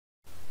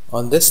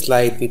On this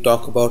slide, we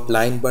talk about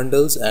line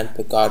bundles and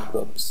Picard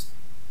groups.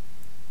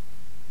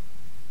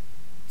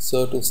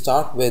 So to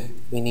start with,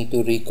 we need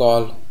to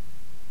recall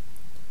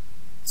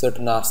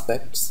certain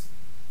aspects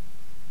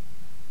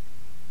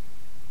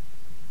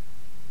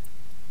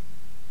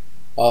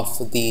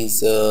of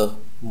these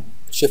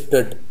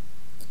shifted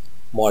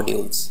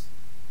modules.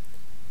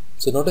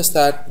 So notice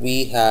that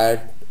we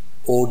had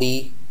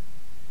OD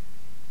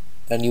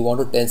and you want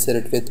to tensor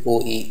it with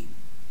OE.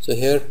 So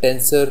here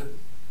tensor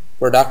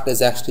product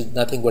is actually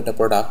nothing but a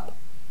product.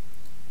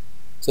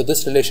 So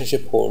this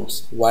relationship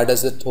holds. Why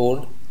does it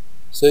hold?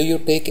 So you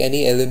take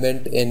any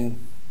element in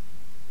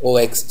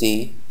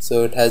OXD,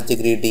 so it has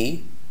degree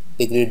D.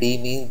 Degree D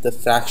means the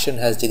fraction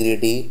has degree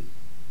D.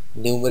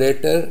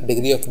 Numerator,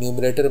 degree of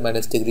numerator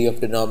minus degree of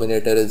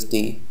denominator is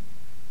D.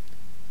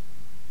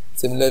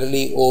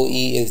 Similarly, OE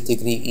is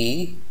degree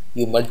E.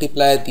 You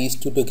multiply these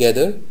two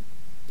together,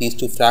 these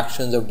two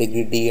fractions of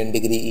degree D and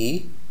degree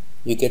E,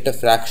 you get a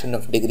fraction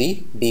of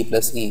degree D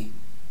plus E.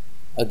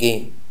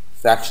 Again,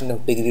 fraction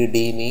of degree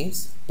D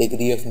means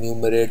degree of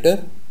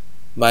numerator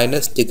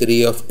minus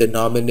degree of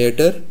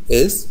denominator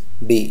is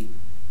D.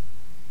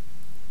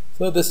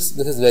 So this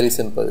is very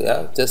simple,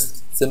 yeah,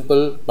 just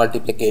simple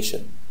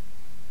multiplication.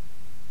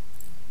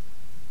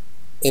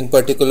 In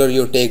particular,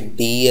 you take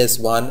D as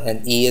 1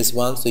 and E as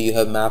 1, so you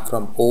have map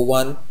from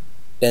O1,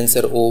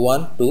 tensor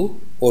O1 to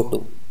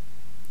O2.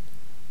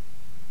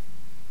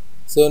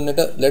 So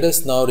let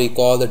us now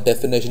recall the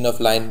definition of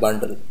line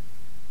bundle.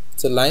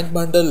 So line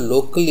bundle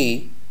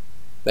locally,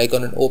 like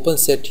on an open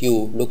set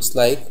U, looks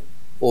like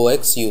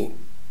OXU.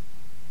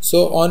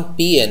 So on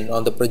Pn,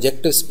 on the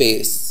projective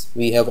space,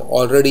 we have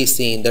already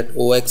seen that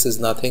OX is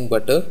nothing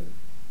but a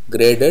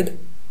graded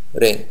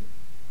ring.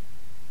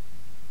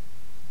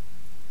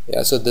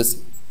 Yeah, so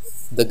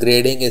the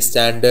grading is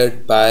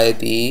standard by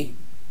the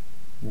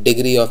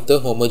degree of the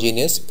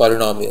homogeneous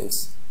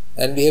polynomials,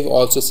 and we have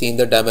also seen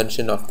the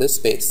dimension of this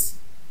space.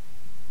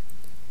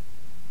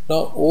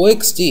 Now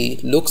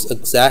OXD looks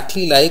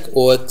exactly like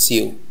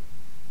OXU,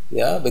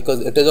 yeah,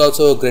 because it is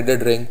also a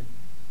graded ring.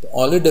 The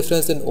only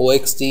difference in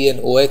OXD and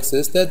OX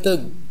is that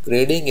the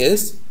grading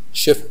is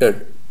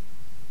shifted,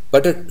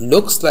 but it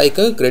looks like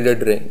a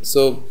graded ring,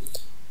 so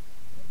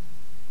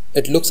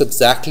it looks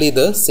exactly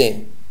the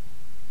same.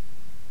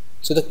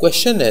 So the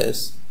question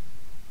is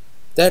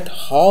that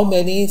how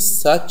many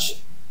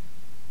such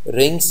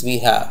rings we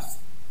have.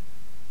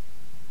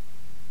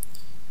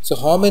 So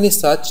how many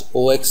such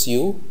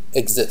OXU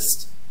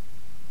exist?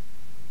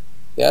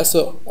 Yeah,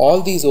 so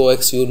all these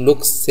OXU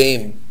look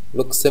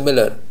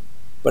similar,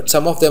 but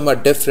some of them are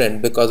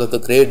different because of the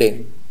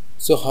grading.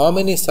 So how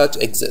many such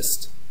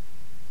exist?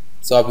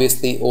 So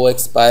obviously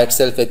OX by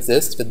itself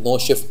exists with no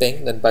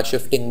shifting, then by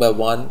shifting by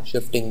 1,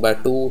 shifting by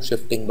 2,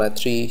 shifting by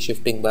 3,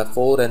 shifting by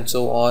 4 and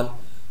so on,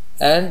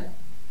 and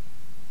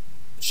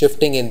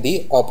shifting in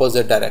the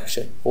opposite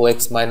direction,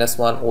 OX minus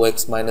 1,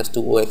 OX minus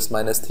 2, OX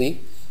minus 3.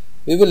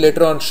 We will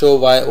later on show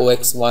why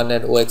OX1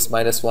 and OX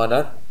minus 1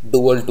 are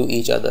dual to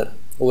each other.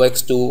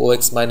 OX2,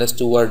 OX minus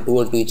 2 are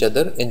dual to each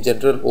other. In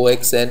general,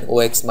 OXn,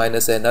 OX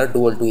minus n are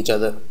dual to each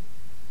other.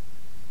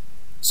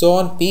 So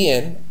on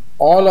Pn,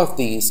 all of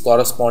these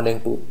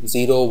corresponding to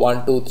 0,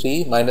 1, 2,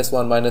 3, minus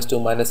 1, minus 2,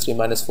 minus 3,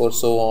 minus 4,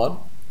 so on,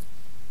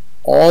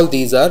 all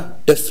these are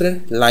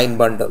different line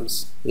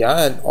bundles,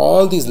 yeah, and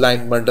all these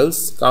line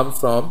bundles come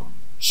from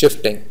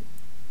shifting.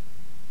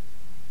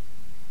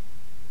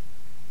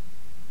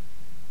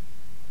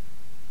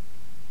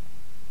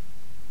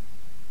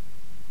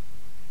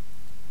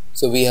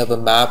 So we have a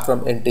map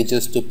from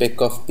integers to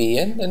pic of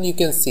Pn, and you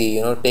can see,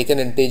 take an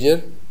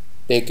integer,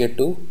 take it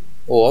to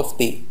O of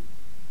t.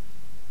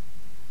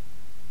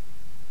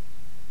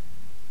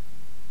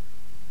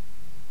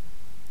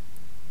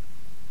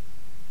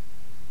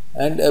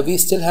 And we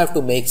still have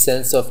to make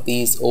sense of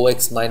these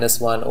OX minus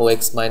 1,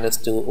 OX minus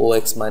 2,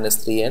 OX minus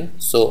 3 and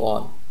so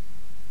on.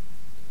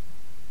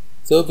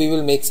 So we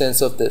will make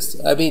sense of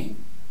this. I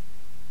mean,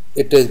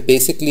 it is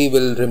basically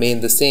will remain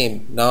the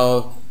same.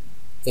 Now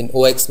in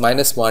OX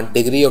minus 1,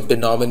 degree of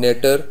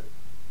denominator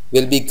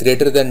will be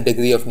greater than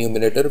degree of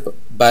numerator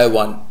by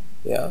 1.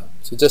 Yeah,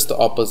 so just the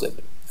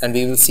opposite. And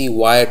we will see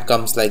why it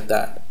comes like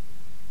that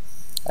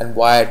and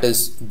why it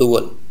is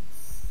dual.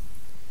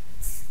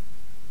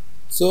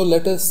 So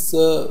let us,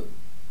 so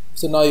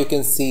now you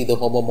can see the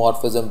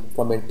homomorphism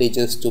from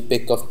integers to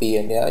pic of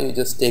Pn. Yeah, you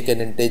just take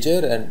an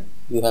integer and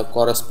you have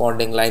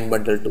corresponding line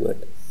bundle to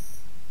it.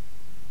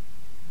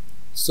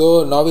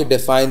 So now we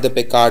define the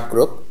Picard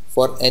group.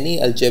 For any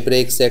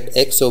algebraic set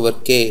X over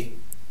K,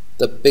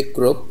 the Pic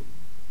group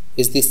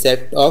is the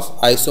set of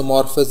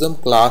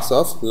isomorphism class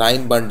of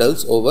line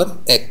bundles over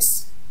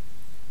X.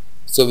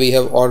 So we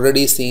have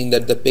already seen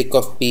that the Pic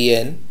of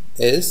Pn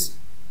is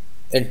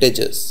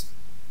integers.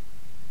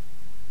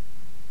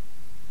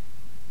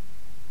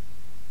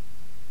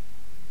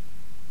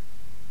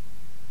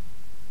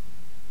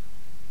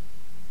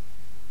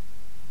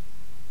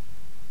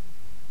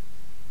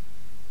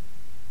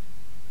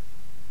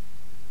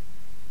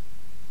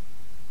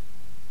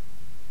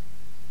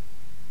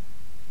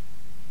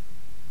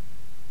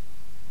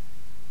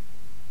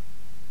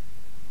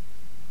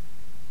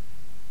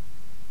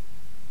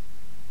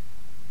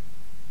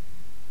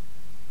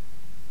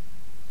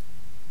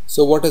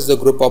 So what is the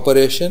group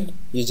operation?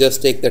 You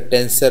just take the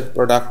tensor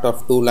product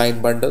of two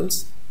line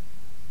bundles,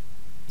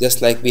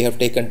 just like we have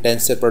taken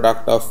tensor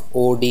product of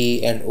OD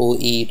and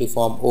OE to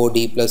form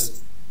OD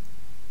plus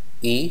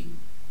E.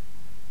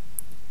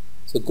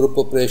 So group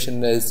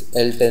operation is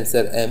L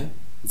tensor M,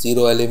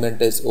 zero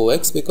element is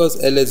OX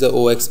because L is a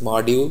OX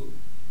module.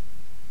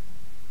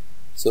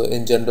 So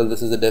in general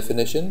this is the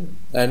definition,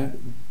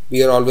 and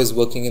we are always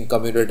working in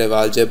commutative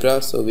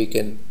algebra, so we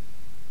can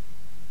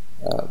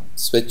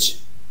switch.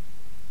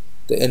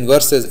 The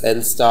inverse is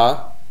L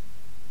star,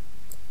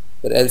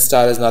 where L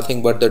star is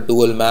nothing but the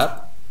dual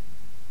map.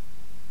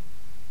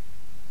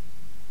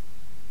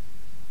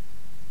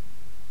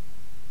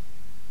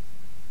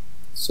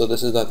 So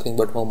this is nothing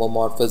but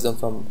homomorphism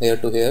from here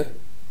to here.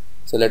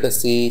 So let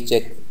us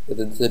check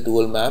whether this is a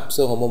dual map.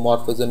 So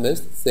homomorphism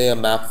is, say, a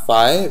map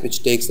phi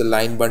which takes a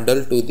line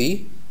bundle to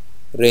the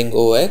ring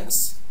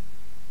OX.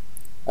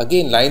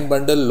 Again, line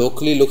bundle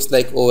locally looks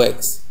like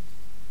OX,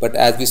 but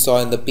as we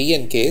saw in the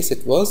PN case,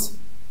 it was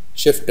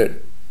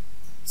shifted.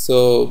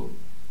 So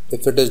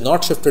if it is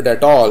not shifted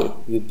at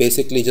all, you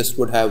basically just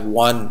would have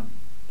one.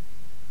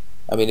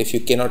 I mean, if you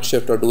cannot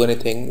shift or do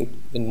anything,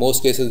 in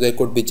most cases there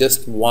could be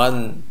just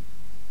one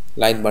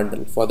line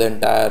bundle for the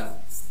entire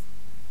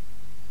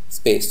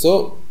space.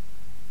 So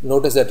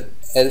notice that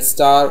L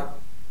star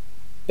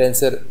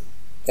tensor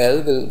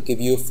L will give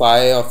you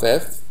phi of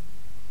F,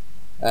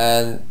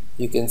 and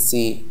you can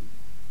see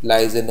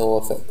lies in O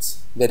of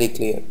X. Very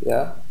clear,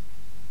 yeah.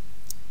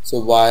 So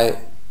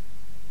why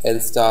L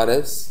star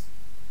is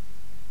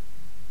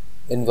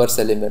inverse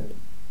element.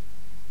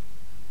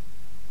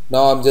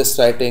 Now I'm just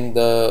writing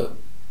the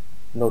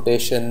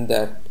notation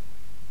that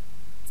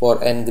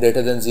for n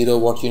greater than 0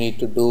 what you need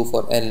to do,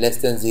 for n less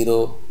than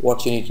 0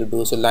 what you need to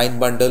do. So line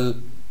bundle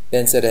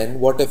tensor n,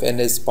 what if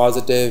n is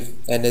positive,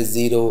 n is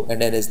 0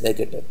 and n is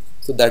negative?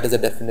 So that is the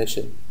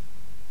definition.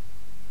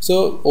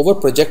 So over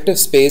projective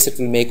space it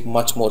will make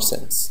much more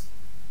sense.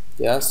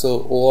 Yeah,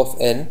 so O of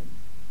n,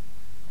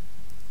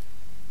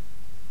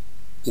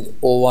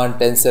 O1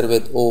 tensor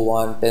with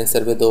O1,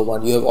 tensor with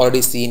O1. You have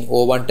already seen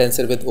O1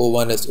 tensor with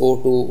O1 is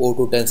O2,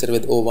 O2 tensor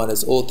with O1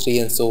 is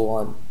O3, and so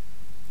on.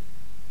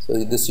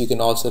 So this you can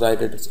also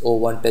write it as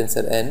O1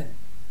 tensor n.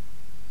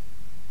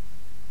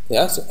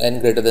 Yeah, so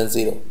n greater than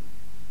 0.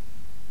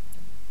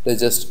 It is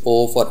just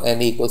O for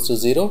n equals to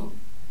 0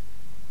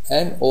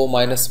 and O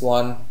minus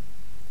 1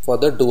 for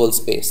the dual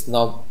space.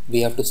 Now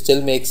we have to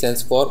still make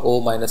sense for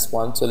O minus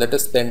 1. So let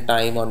us spend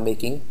time on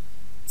making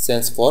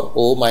sense for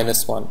O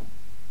minus 1.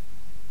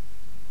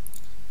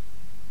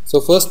 So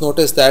first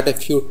notice that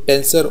if you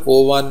tensor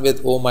O1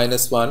 with O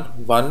minus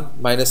 1, 1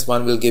 minus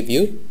 1 will give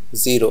you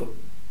 0.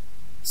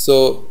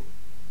 So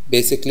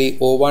basically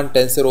O1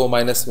 tensor O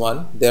minus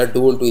 1, they are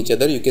dual to each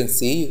other. You can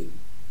see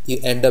you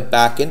end up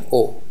back in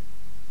O.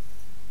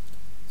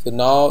 So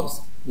now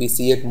we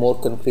see it more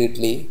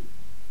concretely.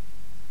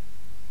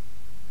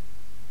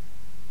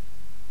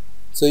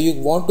 So you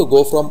want to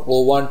go from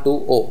O1 to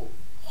O.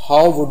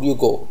 How would you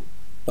go?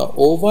 Now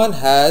O1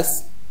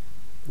 has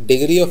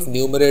degree of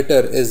numerator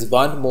is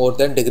 1 more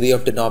than degree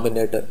of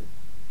denominator.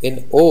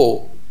 In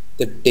O,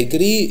 the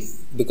degree,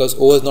 because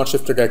O is not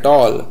shifted at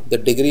all, the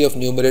degree of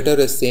numerator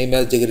is same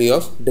as degree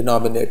of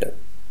denominator.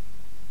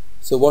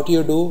 So what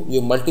you do?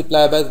 You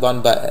multiply by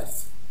 1 by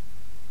f.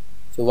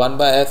 So 1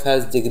 by f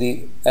has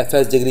degree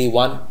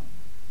 1.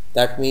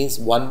 That means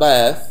 1 by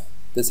f,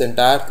 this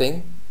entire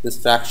thing, this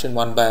fraction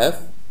 1 by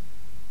f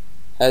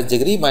has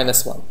degree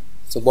minus 1.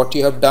 So what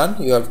you have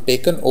done, you have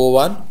taken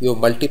O1, you have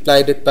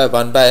multiplied it by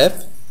 1 by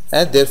f,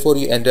 and therefore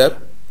you end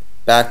up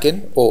back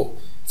in O.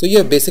 So you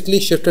have basically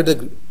shifted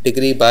the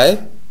degree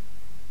by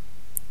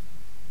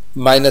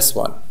minus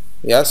 1.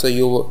 Yeah, so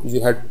you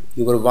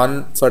were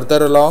 1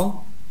 further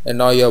along and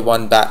now you are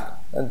 1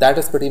 back, and that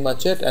is pretty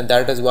much it, and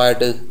that is why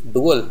it is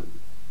dual.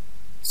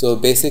 So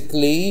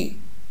basically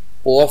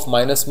O of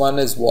minus 1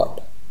 is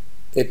what?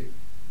 It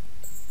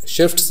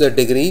shifts the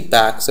degree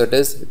back, so it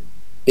is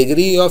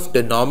degree of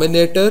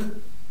denominator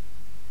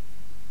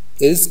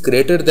is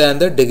greater than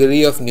the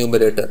degree of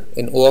numerator.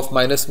 In O of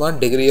minus 1,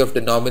 degree of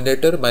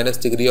denominator minus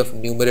degree of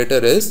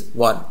numerator is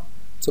 1.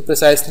 So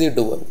precisely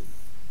dual.